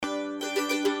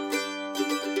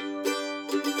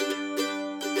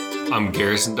I'm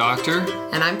Garrison Doctor.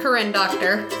 And I'm Corinne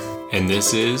Doctor. And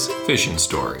this is Fishing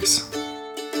Stories.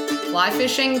 Fly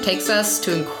fishing takes us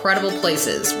to incredible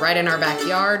places right in our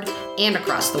backyard and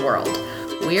across the world.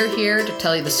 We are here to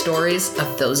tell you the stories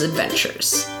of those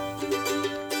adventures.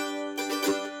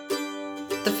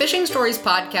 The Fishing Stories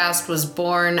podcast was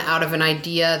born out of an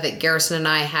idea that Garrison and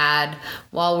I had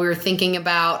while we were thinking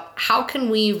about how can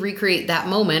we recreate that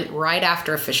moment right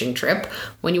after a fishing trip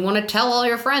when you want to tell all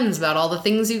your friends about all the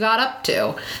things you got up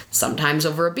to. Sometimes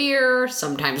over a beer,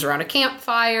 sometimes around a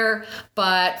campfire,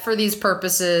 but for these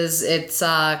purposes, it's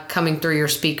coming through your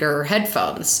speaker or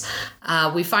headphones.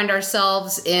 We find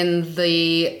ourselves in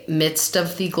the midst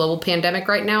of the global pandemic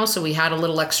right now, so we had a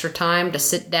little extra time to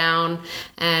sit down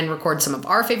and record some of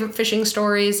our favorite fishing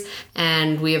stories,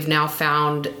 and we have now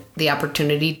found the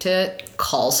opportunity to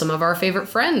call some of our favorite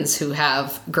friends who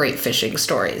have great fishing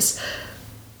stories.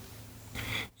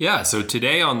 Yeah, so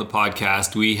today on the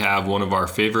podcast, we have one of our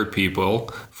favorite people,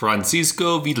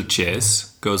 Francisco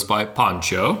Vilches, goes by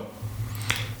Pancho.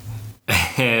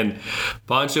 And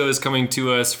Pancho is coming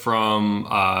to us from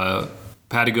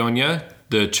Patagonia,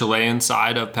 the Chilean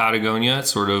side of Patagonia,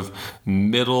 sort of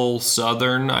middle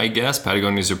southern, I guess.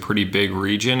 Patagonia is a pretty big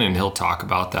region, and he'll talk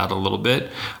about that a little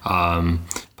bit.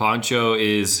 Pancho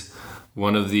is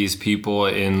one of these people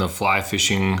in the fly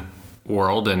fishing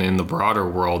world and in the broader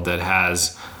world that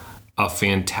has a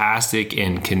fantastic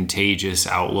and contagious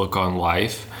outlook on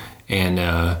life and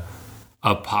a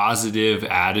positive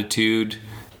attitude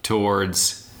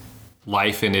towards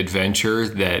life and adventure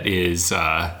that is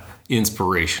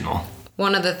inspirational.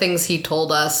 One of the things he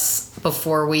told us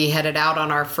before we headed out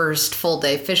on our first full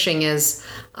day fishing is,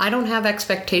 I don't have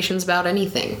expectations about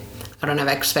anything. I don't have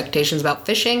expectations about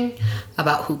fishing,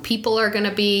 about who people are going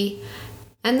to be,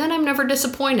 and then I'm never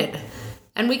disappointed.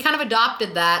 And we kind of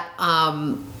adopted that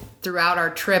throughout our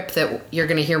trip that you're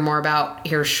going to hear more about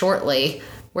here shortly,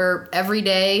 where every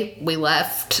day we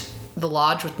left the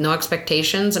lodge with no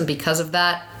expectations, and because of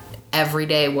that, every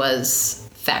day was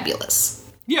fabulous.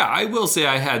 Yeah, I will say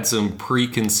I had some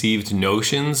preconceived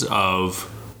notions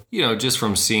of, just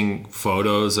from seeing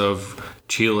photos of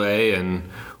Chile and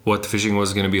what the fishing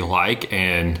was going to be like,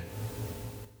 and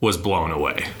was blown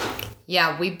away.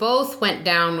 Yeah, we both went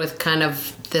down with kind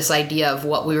of this idea of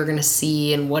what we were going to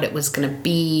see and what it was going to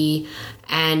be,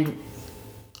 and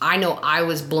I know I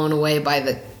was blown away by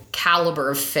the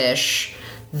caliber of fish,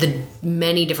 the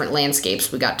many different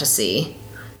landscapes we got to see.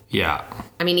 Yeah.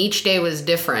 I mean, each day was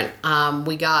different.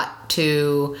 We got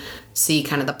to see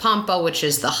kind of the Pampa, which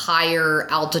is the higher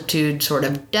altitude sort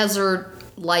of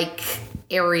desert-like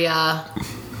area.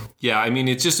 Yeah, I mean,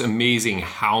 it's just amazing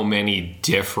how many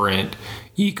different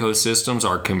ecosystems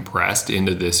are compressed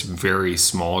into this very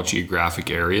small geographic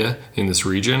area in this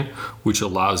region, which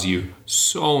allows you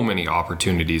so many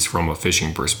opportunities from a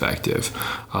fishing perspective.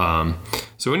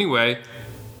 So anyway,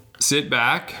 sit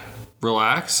back,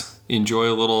 relax,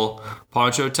 enjoy a little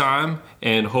Pancho time,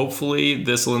 and hopefully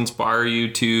this will inspire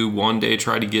you to one day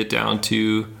try to get down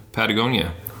to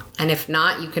Patagonia. And if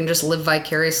not, you can just live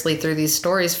vicariously through these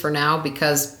stories for now,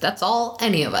 because that's all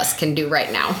any of us can do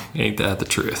right now. Ain't that the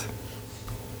truth?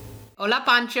 Hola,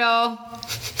 Pancho.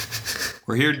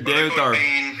 We're here today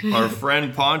with our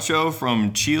friend Pancho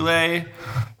from Chile,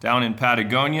 down in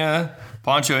Patagonia.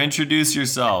 Pancho, introduce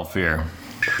yourself here.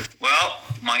 Well,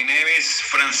 my name is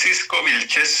Francisco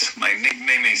Vilches. My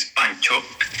nickname is Pancho.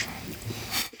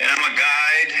 And I'm a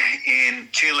guide in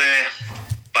Chile,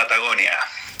 Patagonia,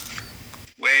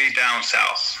 way down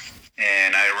south.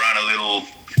 And I run a little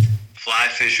fly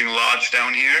fishing lodge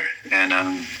down here and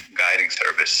guiding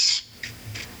service.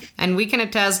 And we can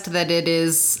attest that it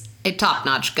is a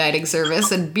top-notch guiding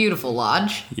service and beautiful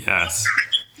lodge. Yes.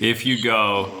 If you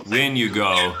go, when you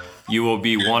go, you will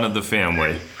be one of the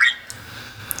family.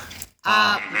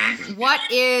 What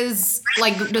is,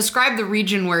 describe the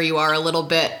region where you are a little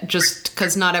bit, just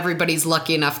because not everybody's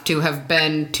lucky enough to have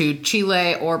been to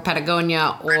Chile or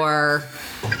Patagonia or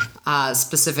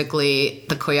specifically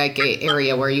the Coyhaique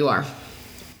area where you are.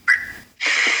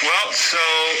 Well, so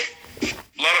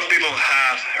a lot of people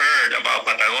have heard about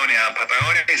Patagonia.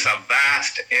 Patagonia is a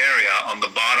vast area on the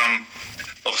bottom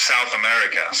of South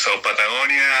America. So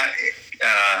Patagonia,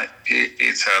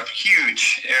 it's a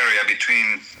huge area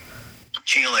between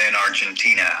Chile and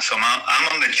Argentina. So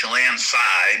I'm on the Chilean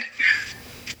side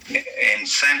in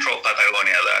central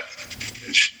Patagonia. That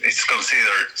it's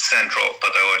considered central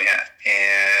Patagonia.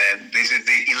 And this is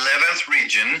the 11th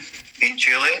region in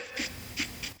Chile.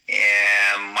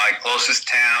 And my closest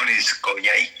town is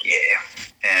Coyhaique.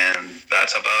 And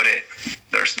that's about it.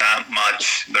 There's not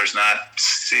much. There's not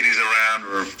cities around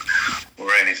or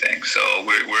anything. So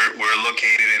we're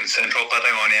located in central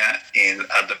Patagonia,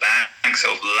 at the banks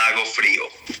of Lago Frio.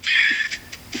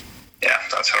 Yeah,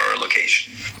 that's our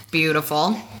location.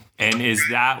 Beautiful. And is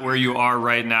that where you are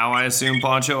right now, I assume,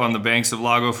 Pancho, on the banks of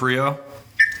Lago Frio?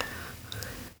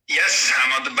 Yes,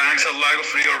 I'm at the banks of Lago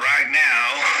Frio right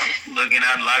now, looking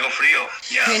at Lago Frio.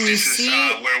 Yeah, Can you this see-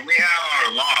 is where we have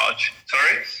our lodge.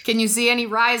 Sorry? Can you see any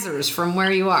risers from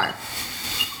where you are?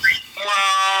 Well,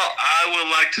 I would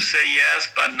like to say yes,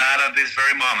 but not at this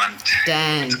very moment.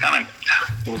 Dang. It's kind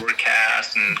of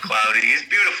overcast and cloudy. It's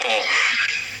beautiful.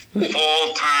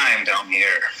 Fall time down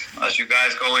here. As you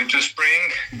guys go into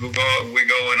spring, we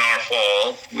go in our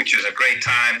fall, which is a great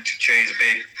time to chase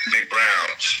big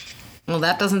browns. Well,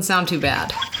 that doesn't sound too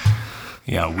bad.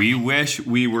 Yeah, we wish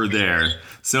we were there.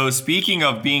 So speaking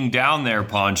of being down there,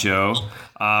 Pancho,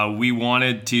 we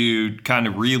wanted to kind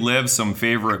of relive some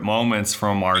favorite moments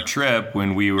from our trip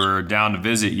when we were down to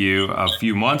visit you a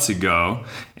few months ago,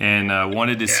 and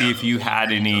wanted to see if you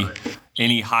had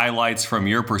any highlights from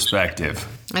your perspective.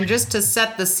 And just to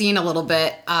set the scene a little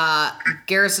bit,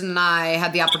 Garrison and I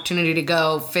had the opportunity to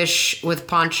go fish with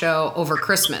Pancho over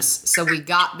Christmas. So we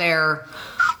got there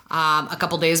a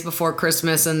couple days before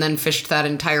Christmas and then fished that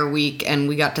entire week, and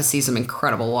we got to see some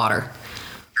incredible water.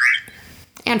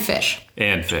 And fish.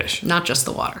 And fish. Not just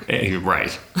the water.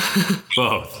 Right.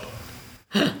 Both.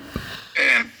 And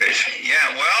fish.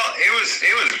 Yeah, well, it was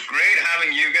great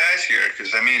having you guys here,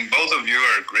 because I mean, both of you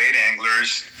are great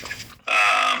anglers.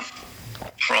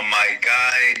 From my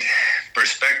guide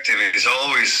perspective, it is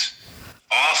always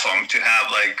awesome to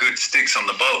have like good sticks on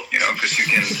the boat, you know, because you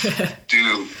can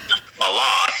do a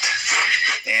lot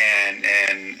and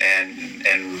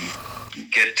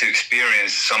get to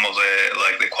experience some of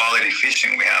the quality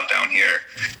fishing we have down here.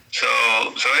 So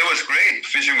it was great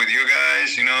fishing with you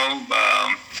guys, you know,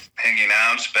 hanging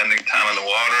out, spending time in the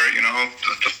water, you know.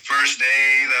 The first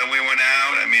day that we went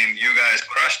out, I mean, you guys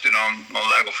crushed it on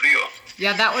Lago Frio.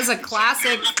 Yeah, that was a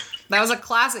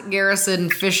classic Garrison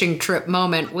fishing trip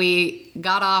moment. We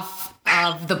got off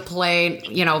of the plane,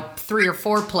 you know, 3 or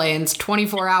 4 planes,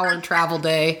 24-hour travel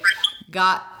day,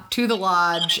 got to the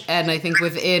lodge, and I think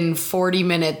within 40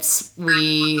 minutes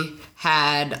we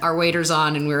had our waders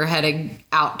on and we were heading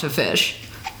out to fish.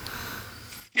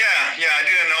 Yeah, I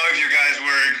didn't know if you guys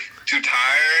were too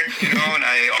tired, you know, and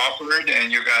I offered,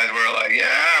 and you guys were like,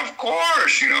 yeah, of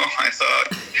course, you know. I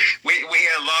thought we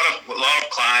had a lot of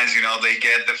clients, you know, they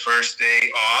get the first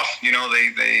day off, you know,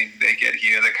 they get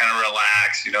here, they kind of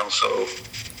relax, you know. So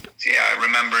yeah, I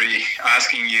remember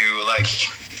asking you, like,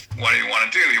 what do you want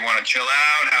to do? You want to chill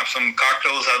out, have some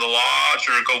cocktails at the lodge,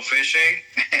 or go fishing?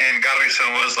 And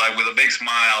Garrison was like, with a big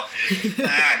smile,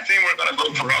 I think we're going to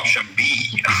go for option B.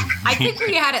 You know? I think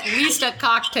we had at least a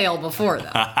cocktail before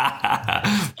that.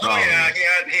 Oh, yeah,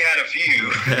 he had a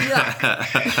few.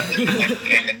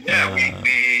 and yeah,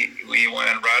 we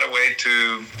went right away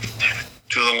to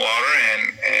the water,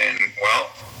 and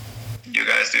well, you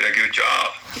guys did a good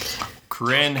job.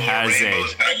 Corinne has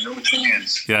no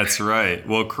chance. That's right.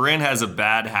 Well, Corinne has a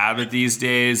bad habit these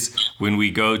days when we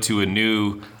go to a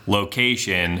new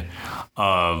location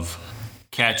of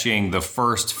catching the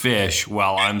first fish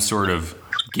while I'm sort of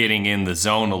getting in the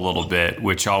zone a little bit,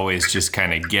 which always just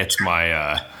kind of gets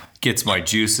my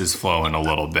juices flowing a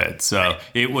little bit. So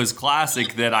it was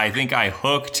classic that I think I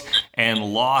hooked and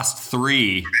lost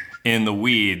 3 in the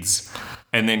weeds,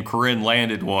 and then Corinne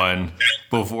landed one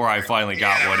before I finally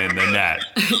got one in the net.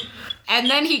 And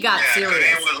then he got serious.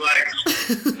 Corinne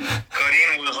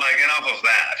was like, enough of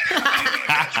that. I'm going to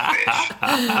catch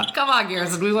fish. Come on,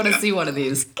 Garrison, we want to see one of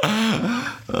these.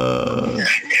 Yeah,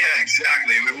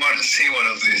 exactly. We want to see one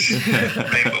of these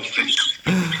rainbow fish.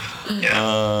 Yeah,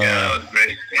 that was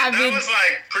great. And that was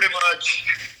like pretty much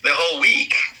the whole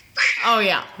week. Oh,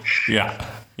 yeah. Yeah.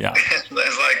 It's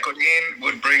like Corinne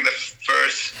would bring the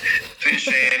first fish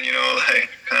in, you know, like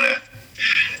kind of,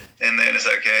 and then it's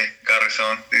like, okay,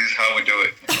 Garrison, this is how we do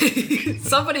it.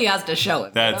 Somebody has to show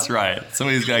it. That's right.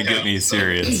 Somebody's got to get me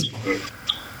serious.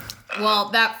 Well,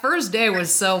 that first day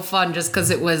was so fun just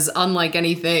because it was unlike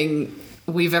anything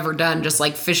we've ever done, just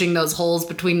like fishing those holes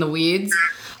between the weeds.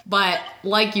 But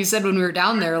like you said when we were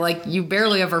down there, like you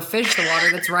barely ever fish the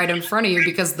water that's right in front of you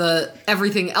because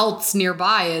everything else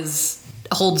nearby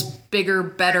holds bigger,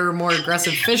 better, more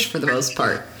aggressive fish for the most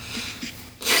part.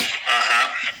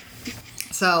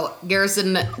 So,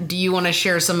 Garrison, do you want to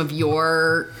share some of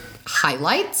your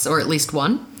highlights, or at least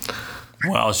one?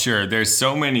 Well, sure. There's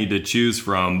so many to choose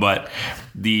from, but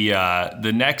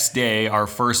the next day, our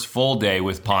first full day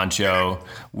with Pancho,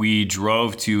 we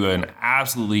drove to an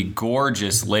absolutely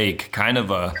gorgeous lake, kind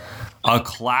of a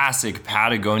classic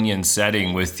Patagonian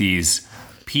setting with these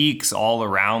peaks all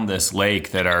around this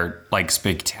lake that are like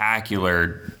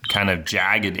spectacular, kind of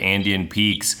jagged Andean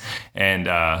peaks, and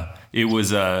it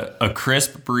was a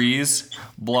crisp breeze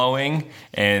blowing,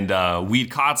 and we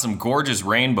caught some gorgeous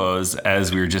rainbows,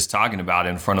 as we were just talking about,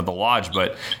 in front of the lodge.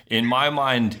 But in my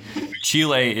mind,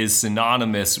 Chile is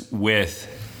synonymous with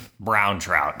brown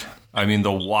trout. I mean,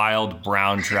 the wild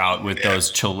brown trout with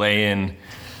those Chilean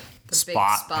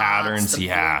spot patterns. The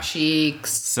blue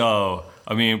cheeks. So,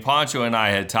 I mean, Pancho and I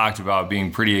had talked about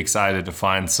being pretty excited to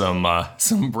find some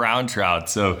brown trout.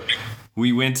 So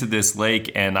we went to this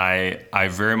lake, and I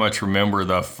very much remember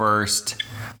the first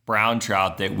brown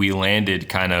trout that we landed,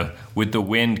 kind of with the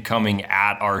wind coming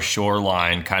at our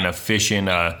shoreline, kind of fishing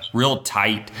a real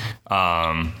tight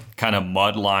kind of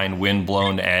mudline,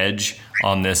 wind-blown edge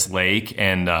on this lake.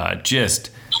 And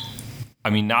just, I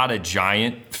mean, not a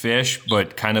giant fish,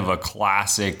 but kind of a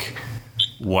classic,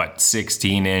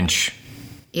 16-inch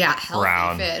healthy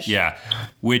brown fish. Yeah,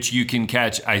 which you can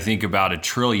catch, I think, about 1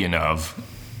 trillion of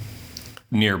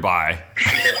nearby.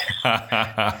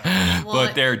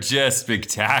 But they're just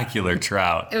spectacular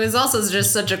trout. It was also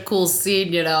just such a cool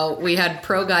scene, you know. We had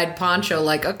pro guide Pancho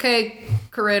like, okay,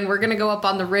 Corinne, we're going to go up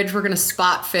on the ridge. We're going to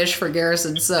spot fish for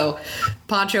Garrison. So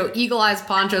Pancho, eagle eyes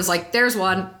Pancho's like, there's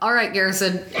one. All right,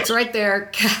 Garrison, it's right there.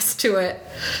 Cast to it.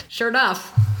 Sure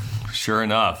enough.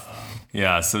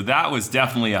 Yeah, so that was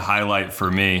definitely a highlight for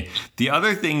me. The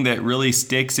other thing that really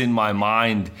sticks in my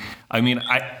mind, I mean,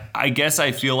 I guess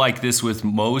I feel like this with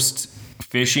most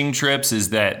fishing trips,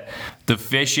 is that the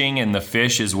fishing and the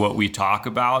fish is what we talk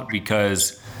about,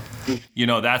 because, you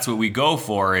know, that's what we go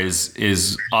for,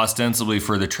 is ostensibly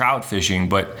for the trout fishing.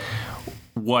 But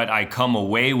what I come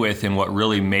away with and what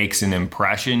really makes an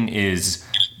impression is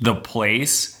the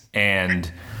place and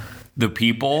the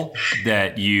people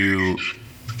that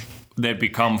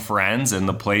become friends, and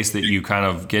the place that you kind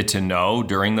of get to know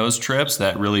during those trips.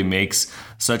 That really makes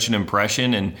such an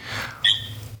impression. And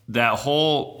that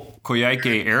whole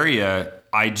Coyhaique area,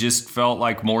 I just felt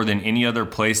like more than any other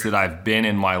place that I've been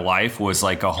in my life was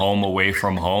like a home away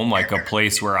from home, like a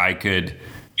place where I could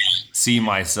see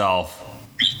myself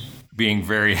being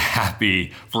very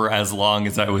happy for as long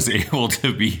as I was able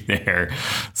to be there.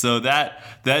 So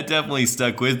that definitely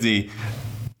stuck with me.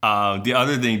 The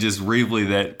other thing, just briefly,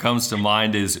 that comes to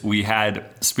mind is we had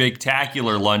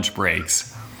spectacular lunch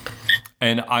breaks.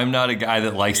 And I'm not a guy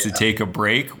that likes to take a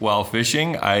break while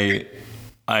fishing. I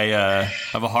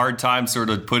have a hard time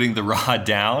sort of putting the rod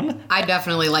down. I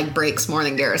definitely like breaks more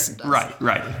than Garrison does.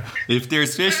 Right. If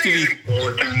there's fish to be...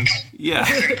 Important. Yeah.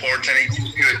 It's important. It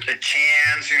gives you a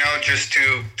chance, you know, just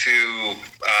to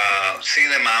see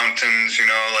the mountains, you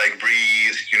know, like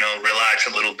breathe, you know, relax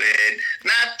a little bit.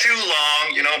 Not too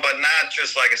long, you know, but not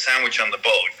just like a sandwich on the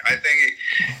boat. I think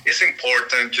it's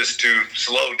important just to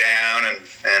slow down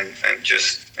and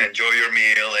just enjoy your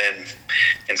meal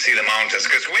and see the mountains.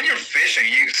 Because when you're fishing,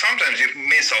 sometimes you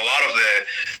miss a lot of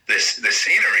the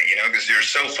scenery, you know, because you're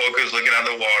so focused looking at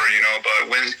the water, you know. But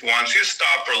once you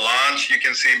stop for lunch, you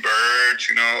can see birds,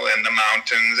 you know, and the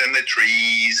mountains and the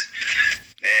trees.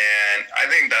 And I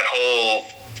think that whole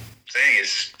thing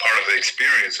is part of the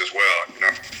experience as well, you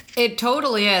know. It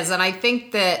totally is. And I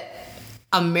think that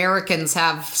Americans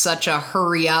have such a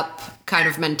hurry up kind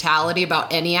of mentality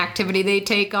about any activity they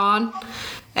take on.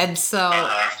 And so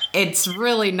it's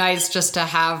really nice just to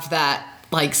have that,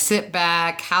 like, sit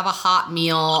back, have a hot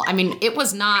meal. I mean, it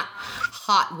was not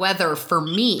hot weather for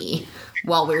me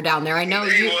while we were down there. I know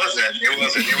It wasn't. It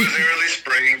was early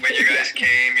spring when you guys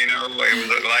came, you know. It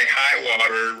was like high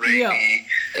water, rainy.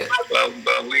 Yeah.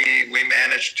 But we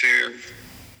managed to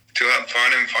have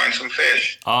fun and find some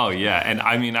fish. Oh, yeah. And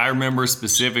I mean, I remember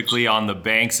specifically on the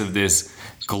banks of this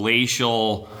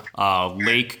glacial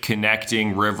lake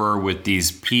connecting river with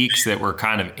these peaks that were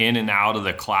kind of in and out of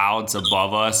the clouds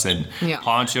above us. And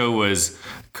Pancho was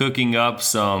cooking up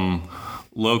some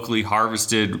locally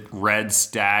harvested red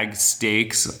stag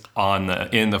steaks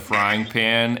in the frying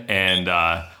pan. And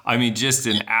I mean, just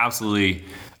an absolutely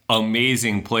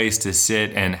amazing place to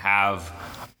sit and have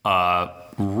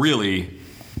really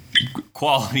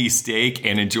quality steak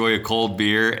and enjoy a cold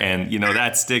beer. And, you know,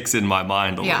 that sticks in my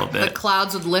mind a little bit. The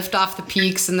clouds would lift off the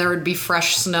peaks and there would be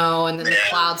fresh snow, and then the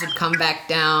clouds would come back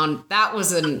down. That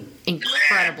was an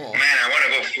incredible... Man, I want to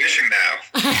go fishing now.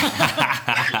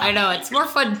 I know, it's more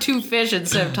fun to fish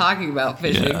instead of talking about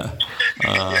fishing. All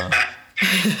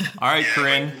right,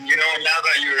 Corinne. You know, now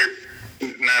that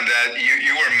now that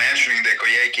you were mentioning the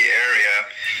Coyhaique area,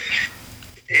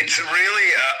 it's really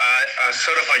a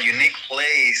sort of a unique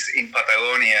place in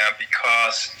Patagonia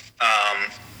because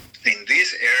in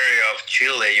this area of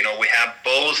Chile, we have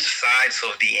both sides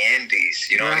of the Andes.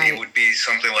 Right. It would be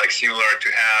something like similar to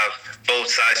have both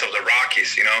sides of the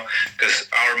Rockies, because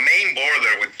our main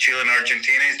border with Chile and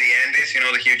Argentina is the Andes,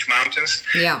 the huge mountains.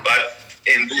 Yeah. But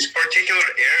in this particular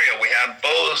area, we have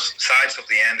both sides of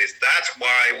the Andes. That's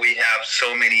why we have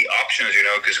so many options,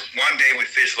 because one day we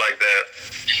fish like the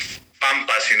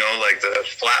pampas, like the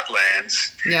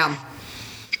flatlands. Yeah.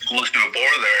 Close to a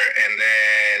border, and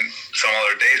then some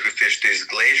other days we fish these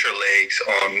glacier lakes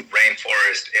on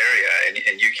rainforest area,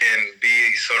 and you can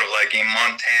be sort of like in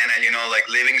Montana, like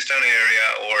Livingston area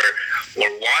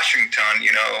or Washington,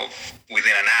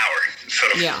 within an hour,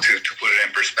 sort of, Yeah. to put it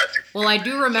in perspective. Well, I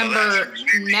do remember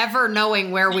never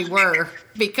knowing where we were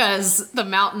because the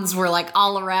mountains were like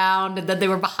all around and then they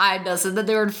were behind us and then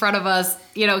they were in front of us.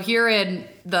 Here in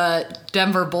the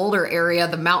Denver Boulder area,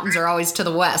 the mountains are always to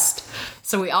the west.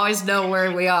 So we always know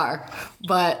where we are.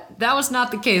 But that was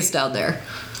not the case down there.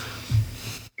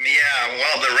 Yeah,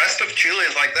 well, the rest of Chile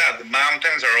is like that. The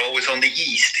mountains are always on the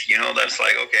east. That's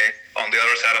like, okay, on the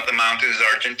other side of the mountains is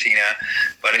Argentina.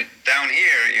 But down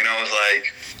here, it's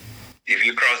like, if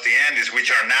you cross the Andes, which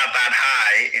are not that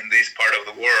high in this part of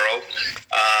the world,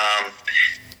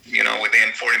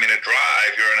 within 40-minute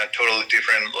drive, you're in a totally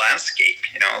different landscape,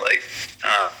 and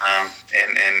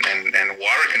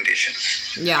water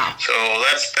conditions. Yeah. So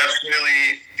that's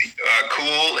really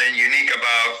cool and unique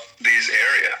about this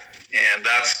area. And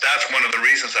that's one of the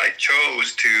reasons I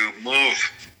chose to move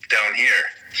down here.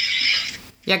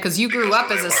 Yeah, because you grew up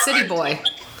as a city boy.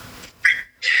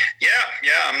 Yeah.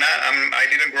 I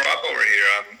didn't grow up over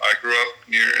here. I grew up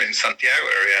here in Santiago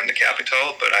area, in the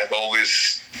capital, but I've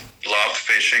always loved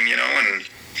fishing, and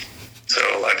so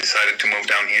I decided to move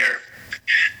down here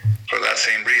for that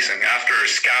same reason. After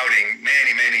scouting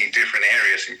many, many different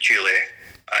areas in Chile,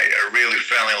 I really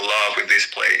fell in love with this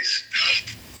place.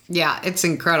 Yeah, it's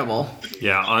incredible.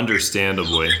 Yeah,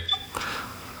 understandably.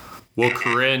 Well,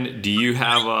 Corinne, do you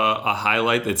have a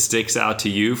highlight that sticks out to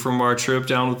you from our trip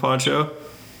down with Pancho?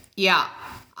 Yeah.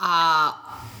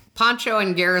 Pancho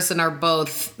and Garrison are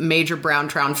both major brown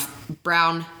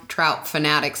trout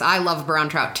fanatics. I love brown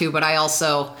trout too, but I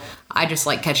just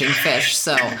like catching fish,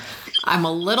 so I'm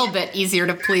a little bit easier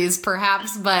to please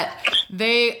perhaps, but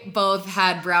they both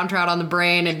had brown trout on the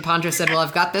brain, and Pancho said, well,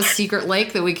 I've got this secret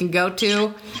lake that we can go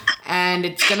to, and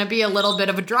it's going to be a little bit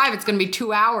of a drive. It's going to be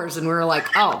 2 hours, and we were like,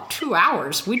 oh, 2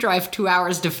 hours? We drive 2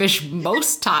 hours to fish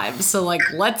most times, so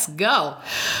let's go.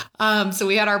 So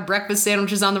we had our breakfast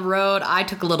sandwiches on the road. I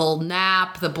took a little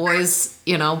nap. The boys,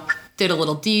 did a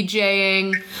little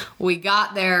DJing. We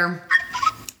got there,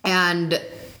 and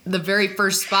the very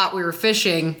first spot we were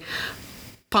fishing,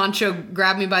 Pancho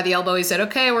grabbed me by the elbow. He said,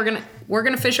 okay, we're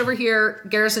gonna fish over here.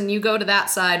 Garrison, you go to that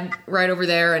side right over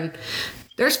there, and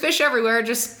there's fish everywhere.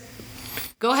 Just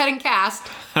go ahead and cast.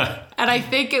 And I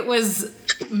think it was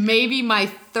maybe my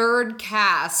third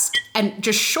cast, and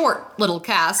just short little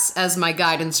casts as my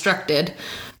guide instructed,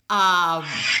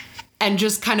 and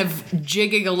just kind of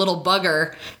jigging a little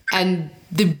bugger, and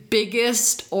the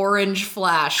biggest orange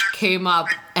flash came up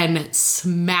and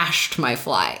smashed my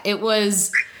fly. It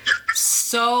was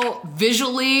so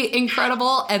visually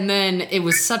incredible, and then it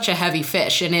was such a heavy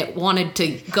fish, and it wanted to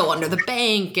go under the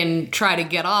bank and try to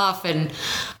get off, and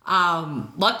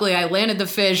luckily I landed the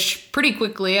fish pretty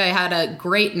quickly. I had a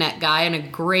great net guy and a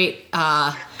great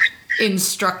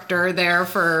instructor there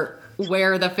for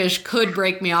where the fish could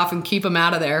break me off and keep him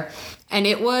out of there. And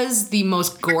it was the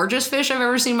most gorgeous fish I've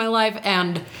ever seen in my life,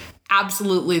 and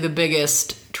absolutely the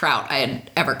biggest trout I had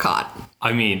ever caught.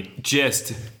 I mean,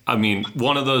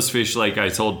 one of those fish, like I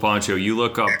told Pancho, you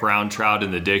look up brown trout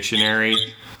in the dictionary,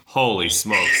 holy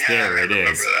smokes, there it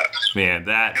is. That. Man,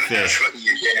 that fish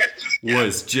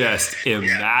was just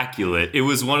immaculate. It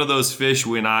was one of those fish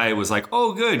when I was like,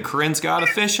 oh, good, Corinne's got a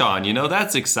fish on,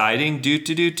 that's exciting,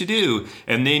 do.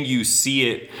 And then you see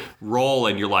it roll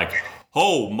and you're like,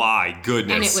 oh my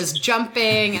goodness. And it was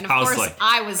jumping, and of course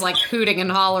I was like hooting and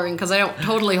hollering because I don't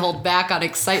totally hold back on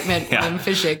excitement when I'm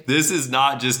fishing. This is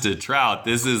not just a trout.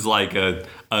 This is like a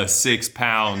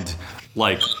 6-pound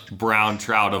brown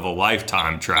trout of a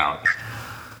lifetime trout.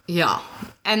 Yeah.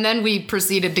 And then we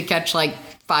proceeded to catch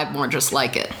 5 more just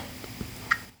like it.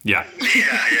 Yeah. Yeah,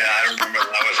 I remember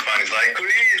that was fun. It's like,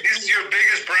 this is your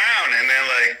biggest brown. And then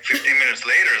 15 minutes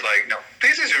later, it's like, no,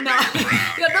 this is your biggest brown.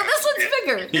 No, this one's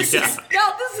bigger. This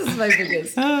is my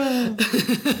biggest.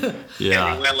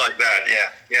 Yeah, we went like that.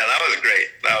 Yeah, that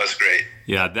was great.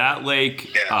 Yeah, that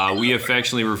lake we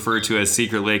affectionately refer to as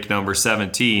Secret Lake number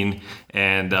 17,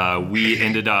 and we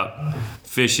ended up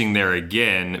fishing there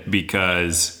again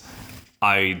because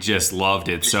I just loved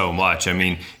it so much. I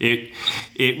mean, it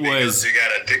was... Because you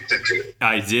got addicted to it.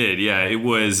 I did, yeah. It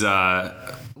was...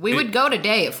 We would go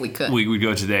today if we could. We would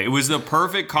go today. It was the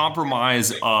perfect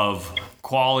compromise of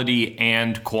quality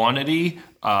and quantity.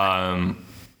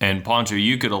 And Pancho,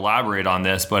 you could elaborate on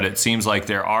this, but it seems like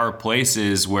there are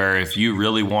places where if you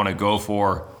really want to go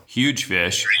for huge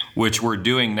fish, which we're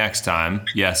doing next time,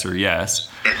 yes or yes,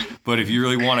 but if you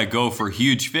really want to go for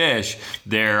huge fish,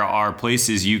 there are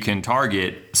places you can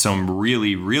target some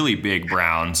really, really big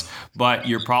browns, but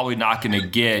you're probably not going to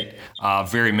get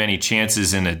very many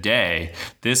chances in a day.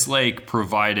 This lake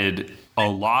provided a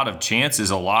lot of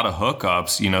chances, a lot of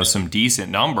hookups, some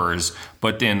decent numbers,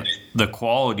 but then the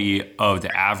quality of the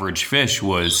average fish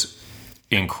was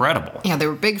incredible. Yeah, they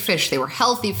were big fish. They were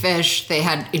healthy fish. They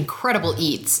had incredible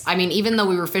eats. I mean, even though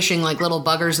we were fishing like little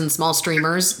buggers and small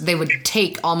streamers, they would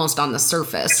take almost on the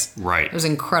surface. Right. It was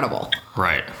incredible.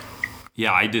 Right.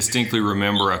 Yeah, I distinctly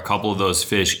remember a couple of those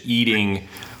fish eating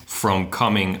from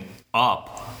coming up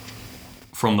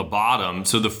from the bottom.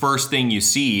 So the first thing you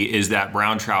see is that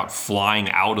brown trout flying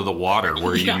out of the water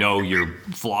where you know your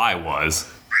fly was.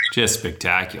 Just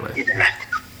spectacular. Yeah.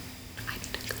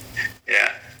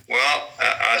 Well,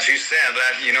 as you said,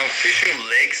 that fishing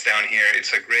lakes down here,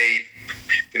 it's a great,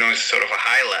 it's sort of a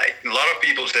highlight. A lot of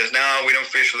people says, no, we don't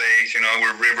fish lakes.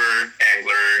 We're river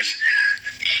anglers.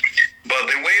 But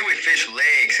the way we fish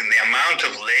lakes and the amount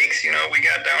of lakes, we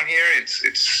got down here,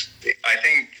 I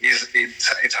think it's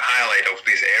a highlight of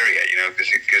this area,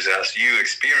 because as you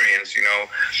experience,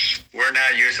 we're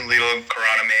not using little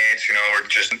chironomids,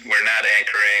 we're not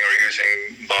anchoring or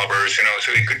using bobbers,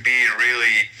 so it could be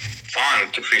really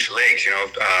fun to fish lakes,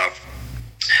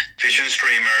 fishing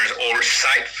streamers or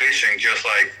sight fishing, just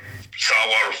like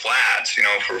saltwater flats,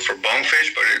 for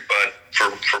bonefish, but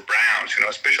for browns,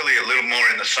 especially a little more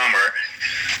in the summer.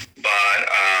 But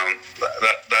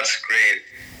that's great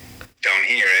down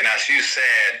here. And as you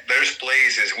said, there's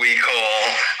places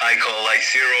I call like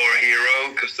zero or hero,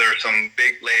 because there's some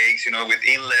big lakes, with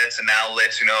inlets and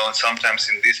outlets, and sometimes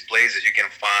in these places you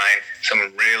can find some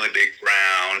really big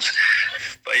browns.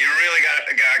 But you really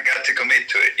got to commit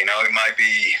to it. It might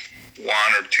be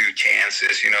one or two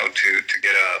chances, to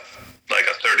get like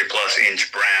a 30 plus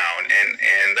inch brown,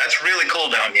 and that's really cool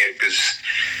down here because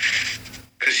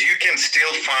you can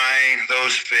still find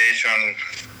those fish on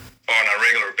a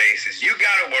regular basis. You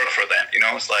got to work for them.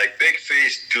 It's like big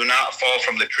fish do not fall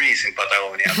from the trees in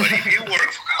Patagonia, but if you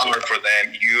work hard for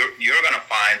them, you're gonna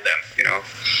find them.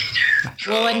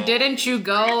 So, well, and didn't you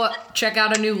go check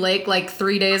out a new lake like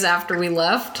 3 days after we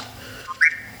left?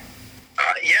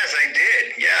 Yes, I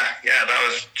did. Yeah, that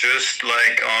was just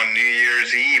like on New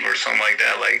Year's Eve or something like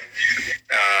that,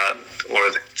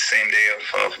 or the same day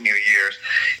of New Year's.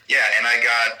 Yeah, and I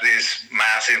got this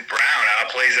massive brown at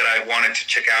a place that I wanted to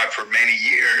check out for many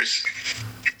years.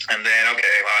 And then,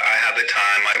 I had the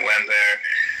time. I went there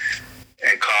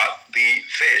and caught the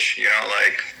fish.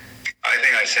 I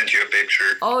think I sent you a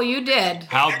picture. Oh, you did.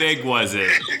 How big was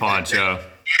it, Pancho?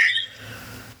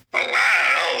 Oh, I don't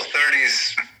know,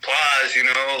 30s plus,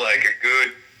 like a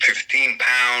good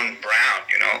 15-pound brown,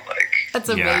 That's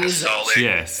amazing. Solid.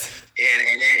 Yes.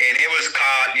 And it was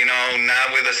caught,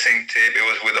 not with a sink tip. It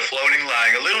was with a floating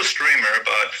line, a little streamer,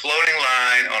 but floating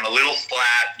line on a little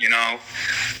flat,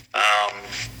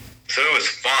 so it was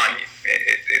fun.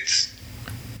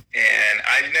 And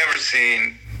I've never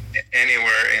seen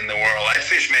anywhere in the world. I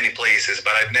fish many places,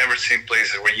 but I've never seen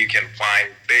places where you can find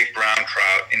big brown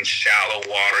trout in shallow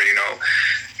water,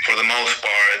 for the most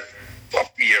part,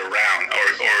 year round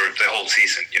or the whole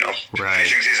season, Right.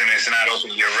 Fishing season is not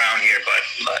open year round here, but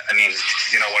I mean,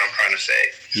 you know what I'm trying to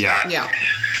say. Yeah.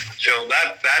 So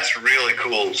that's really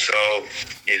cool. So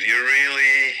if you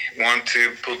really want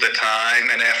to put the time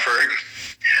and effort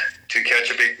to catch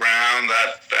a big brown,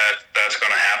 that's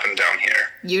going to happen down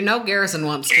here. Garrison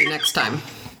wants to next time.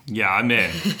 Yeah, I'm in.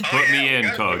 Put me in,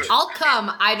 Coach. I'll come.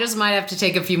 I just might have to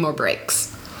take a few more breaks.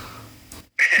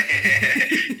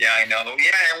 Yeah, I know.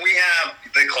 Yeah, and we have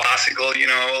the classical,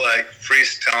 like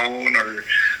freestone or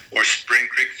spring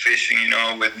creek fishing,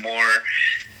 with more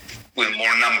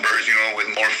numbers, with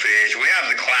more fish. We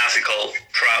have the classical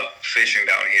trout fishing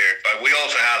down here, but we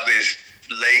also have this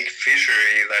lake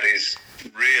fishery that is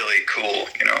really cool,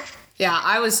 Yeah,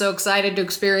 I was so excited to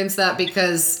experience that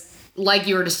because, like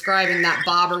you were describing, that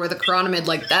bobber with a chironomid,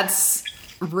 like that's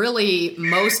really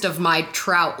most of my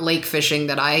trout lake fishing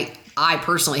that I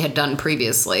personally had done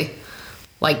previously.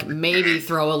 like maybe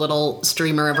throw a little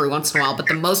streamer every once in a while, but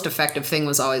the most effective thing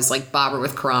was always like bobber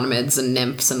with chironomids and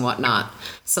nymphs and whatnot.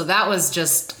 So that was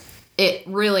just, it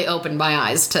really opened my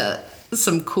eyes to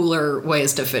some cooler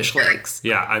ways to fish lakes.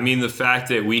 Yeah, I mean, the fact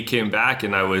that we came back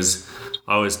and I was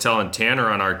telling Tanner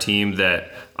on our team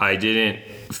that I didn't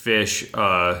fish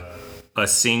a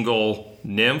single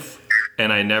nymph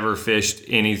and I never fished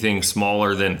anything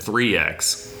smaller than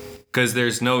 3X. Because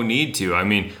there's no need to. I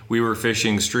mean, we were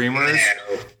fishing streamers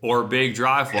or big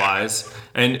dry flies.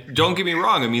 And don't get me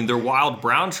wrong, I mean, they're wild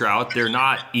brown trout. They're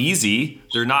not easy.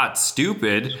 They're not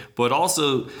stupid. But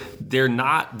also, they're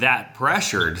not that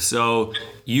pressured. So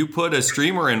you put a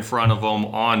streamer in front of them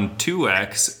on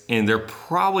 2X, and they're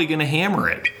probably going to hammer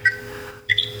it.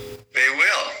 They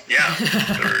will, yeah.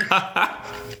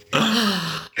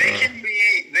 They can be,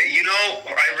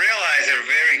 I realize they're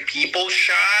very people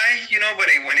shy, but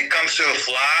when it comes to a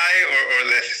fly or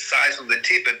the size of the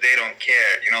tippet, they don't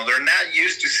care. They're not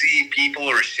used to see people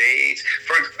or shades.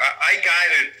 I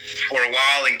guided for a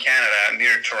while in Canada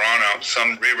near Toronto,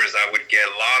 some rivers that would get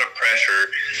a lot of pressure,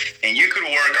 and you could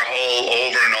work a hole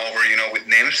over and over, with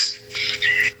nymphs.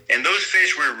 And those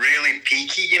fish were really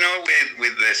peaky,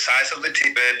 with the size of the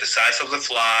tippet, the size of the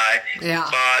fly,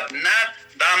 but not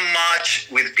that much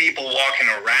with people walking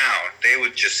around. They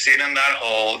would just sit in that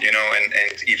hole, and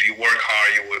if you work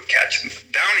hard, you would catch them.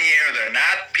 Down here, they're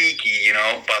not peaky,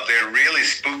 but they're really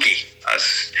spooky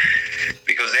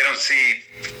because they don't see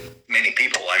many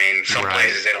people. I mean, some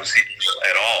places they don't see people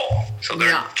at all. So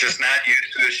they're just not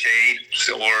used to the shades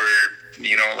or,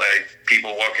 like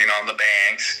people walking on the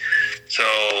banks. So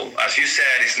as you said,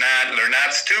 they're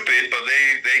not stupid, but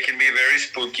they can be very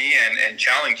spooky and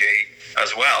challenging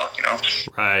as well,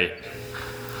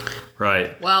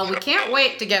 Right. Well, we can't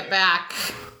wait to get back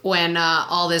when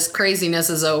all this craziness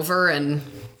is over and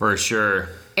for sure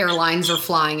airlines are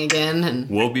flying again, and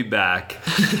we'll be back.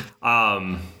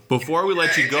 Before we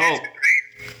let you go,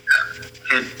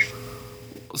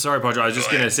 sorry, Pancho, I was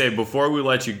just gonna say before we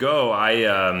let you go,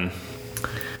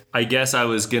 I guess I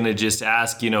was gonna just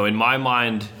ask, in my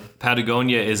mind,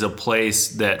 Patagonia is a place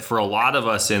that for a lot of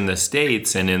us in the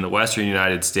States and in the Western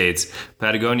United States,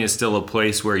 Patagonia is still a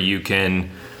place where you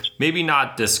can maybe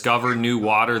not discover new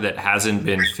water that hasn't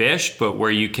been fished, but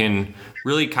where you can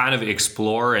really kind of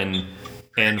explore and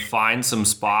find some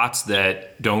spots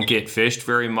that don't get fished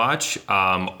very much,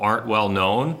 aren't well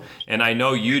known. And I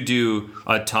know you do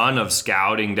a ton of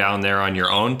scouting down there on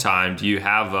your own time. Do you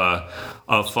have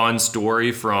a fun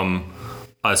story from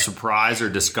a surprise or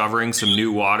discovering some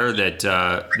new water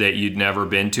that you'd never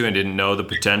been to and didn't know the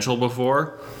potential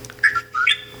before?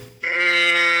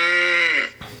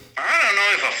 I don't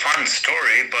know if a fun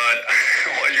story, but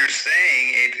what you're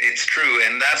saying, it's true.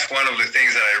 And that's one of the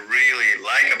things that I really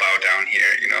like about down here,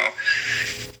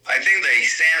 I think the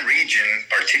Sand region,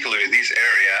 particularly this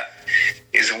area,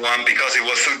 is one because it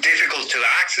was so difficult to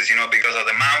access, because of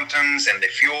the mountains and the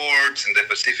fjords and the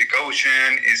Pacific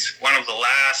Ocean. Is one of the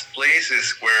last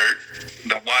places where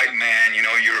the white man,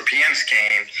 Europeans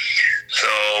came. So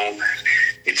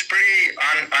it's pretty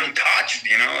untouched,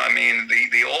 I mean,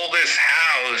 the oldest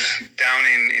house down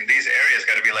in these areas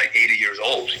got to be like 80 years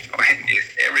old.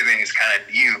 Everything is kind of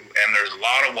new, and there's a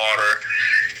lot of water.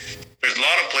 There's a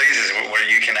lot of places where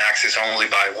you can access only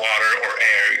by water or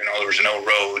air. There's no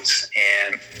roads,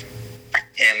 and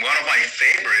one of my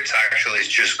favorites actually is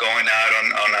just going out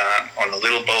on a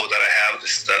little boat that I have,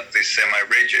 this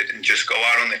semi-rigid, and just go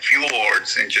out on the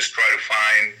fjords and just try to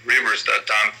find rivers that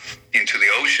dump into the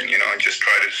ocean, and just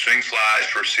try to swing flies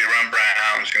for sea run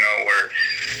browns,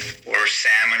 or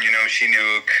salmon,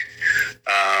 Chinook,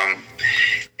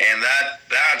 and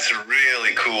that's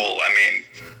really cool. I mean,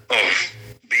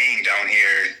 being down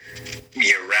here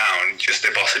year round, just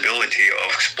the possibility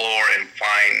of explore and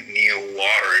find new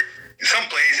water. In some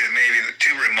places, maybe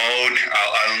too remote,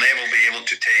 I'll never be able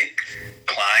to take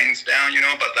clients down,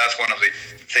 but that's one of the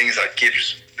things that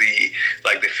keeps the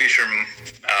fisherman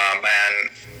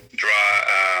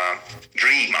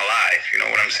dream alive. You know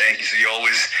what I'm saying? So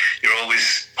you're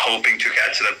always hoping to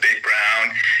catch that big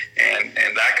brown, and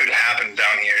that could happen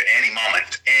down here any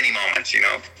moment,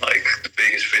 like the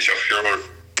biggest fish of your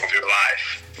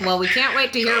life. Well, we can't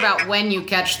wait to hear about when you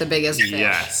catch the biggest fish.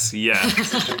 Yes.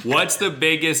 What's the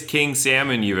biggest king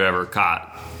salmon you've ever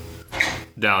caught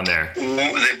down there?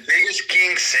 The biggest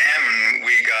king salmon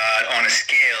we got on a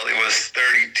scale, it was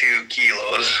 32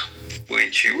 kilos,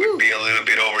 which would be a little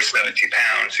bit over 70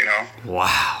 pounds,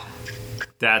 Wow.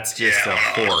 That's just a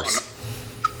horse.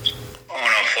 On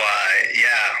a fly,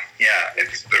 yeah.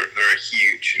 They're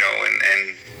huge,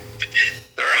 and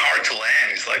they're hard to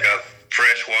land. It's like a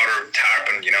freshwater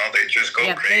tarpon, they just go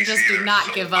Yeah, crazy. they just do They're not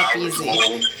so give up easy.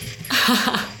 powerful.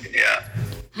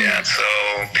 Yeah. So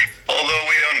although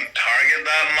we don't target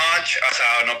that much as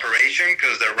an operation,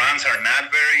 because the runs are not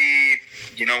very,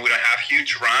 we don't have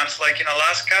huge runs like in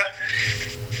Alaska.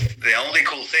 The only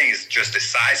cool thing is just the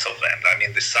size of them. I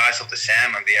mean, the size of the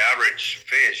salmon, the average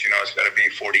fish, it's got to be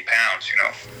 40 pounds,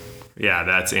 Yeah,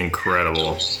 that's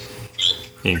incredible.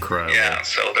 Incredible. Yeah,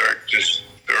 so they're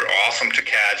awesome to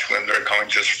catch when they're coming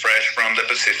just fresh from the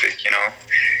Pacific,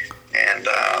 And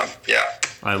yeah,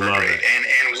 I love it.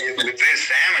 And with this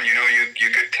salmon, you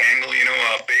could tangle,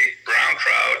 a big brown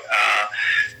trout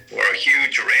or a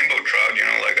huge rainbow trout,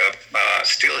 like a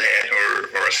steelhead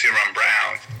or a serum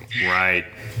brown. Right.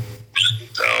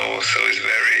 So it's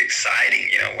very exciting,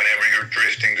 whenever you're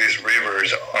drifting these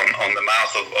rivers on the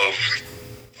mouth of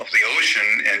the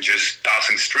ocean and just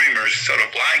tossing streamers, sort of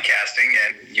blind casting,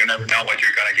 and you never know what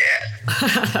you're gonna get.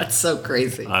 That's so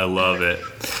crazy. I love it.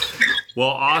 Well,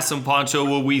 awesome, Pancho.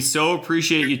 Well, we so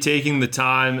appreciate you taking the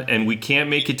time, and we can't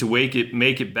make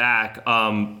it back.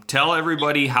 Tell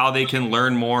everybody how they can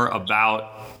learn more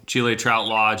about Chile Trout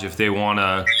Lodge if they want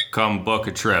to come book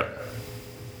a trip.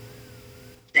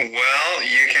 Well,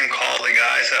 you can call the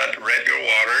guys at Red Your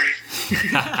Water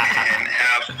and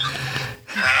have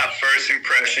first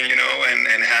impression,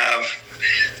 and have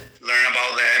learn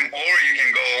about them, or you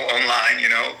can go online,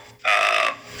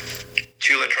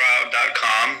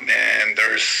 chiletrout.com, and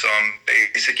there's some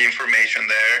basic information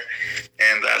there,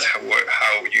 and that's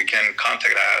how you can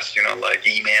contact us, like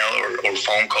email or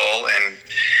phone call, and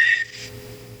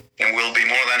we'll be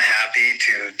more than happy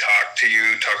to talk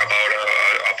about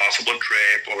a possible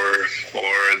trip or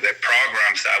the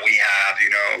programs that we have,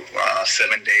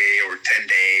 7 day or 10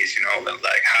 days,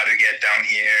 like how to get down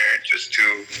here, just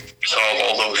to solve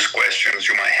all those questions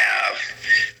you might have.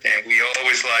 And we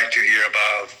always like to hear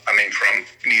from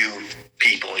new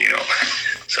people,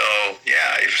 So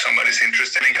yeah, if somebody's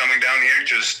interested in coming down here,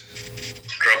 just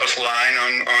drop us a line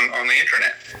on the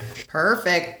internet.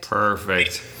 Perfect.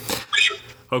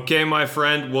 Okay, my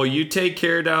friend. Well, you take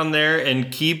care down there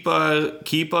and keep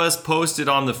us posted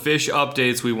on the fish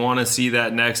updates. We want to see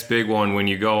that next big one when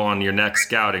you go on your next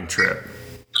scouting trip.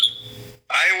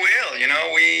 I will.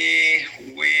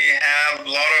 We have a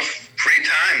lot of free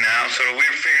time now, so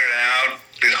we're figuring out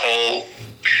this whole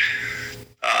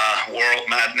world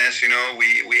madness.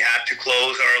 We had to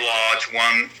close our lodge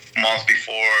 1 month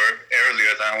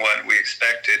earlier than what we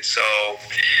expected. So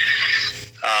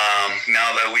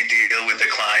now that we deal with the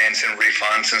clients and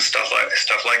refunds and stuff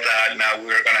like that, now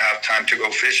we're gonna have time to go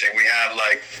fishing. We have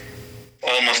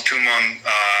almost 2 months,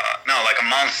 a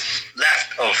month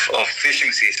left of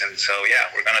fishing season. So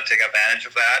yeah, we're gonna take advantage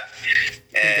of that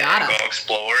and go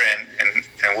explore, and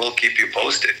we'll keep you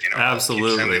posted.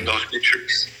 Absolutely. Keep sending those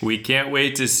pictures. We can't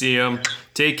wait to see them.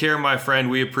 Take care, my friend.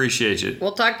 We appreciate it.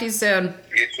 We'll talk to you soon.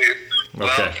 You too. Well,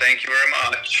 Okay. thank you very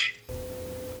much.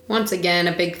 Once again,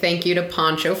 a big thank you to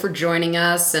Pancho for joining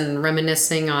us and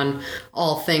reminiscing on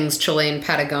all things Chilean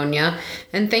Patagonia.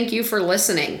 And thank you for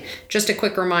listening. Just a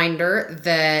quick reminder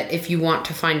that if you want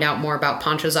to find out more about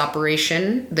Pancho's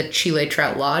operation, the Chile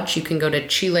Trout Lodge, you can go to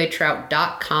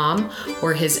chiletrout.com,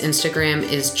 or his Instagram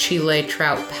is Chile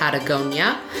Trout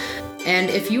Patagonia. And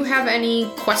if you have any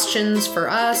questions for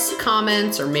us,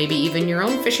 comments, or maybe even your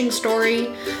own fishing story,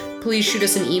 please shoot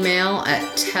us an email at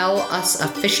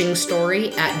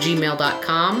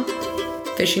tellusafishingstory@gmail.com.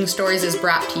 Fishing Stories is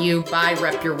brought to you by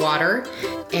Rep Your Water,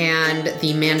 and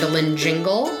the mandolin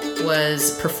jingle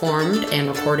was performed and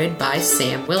recorded by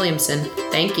Sam Williamson.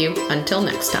 Thank you. Until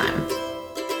next time.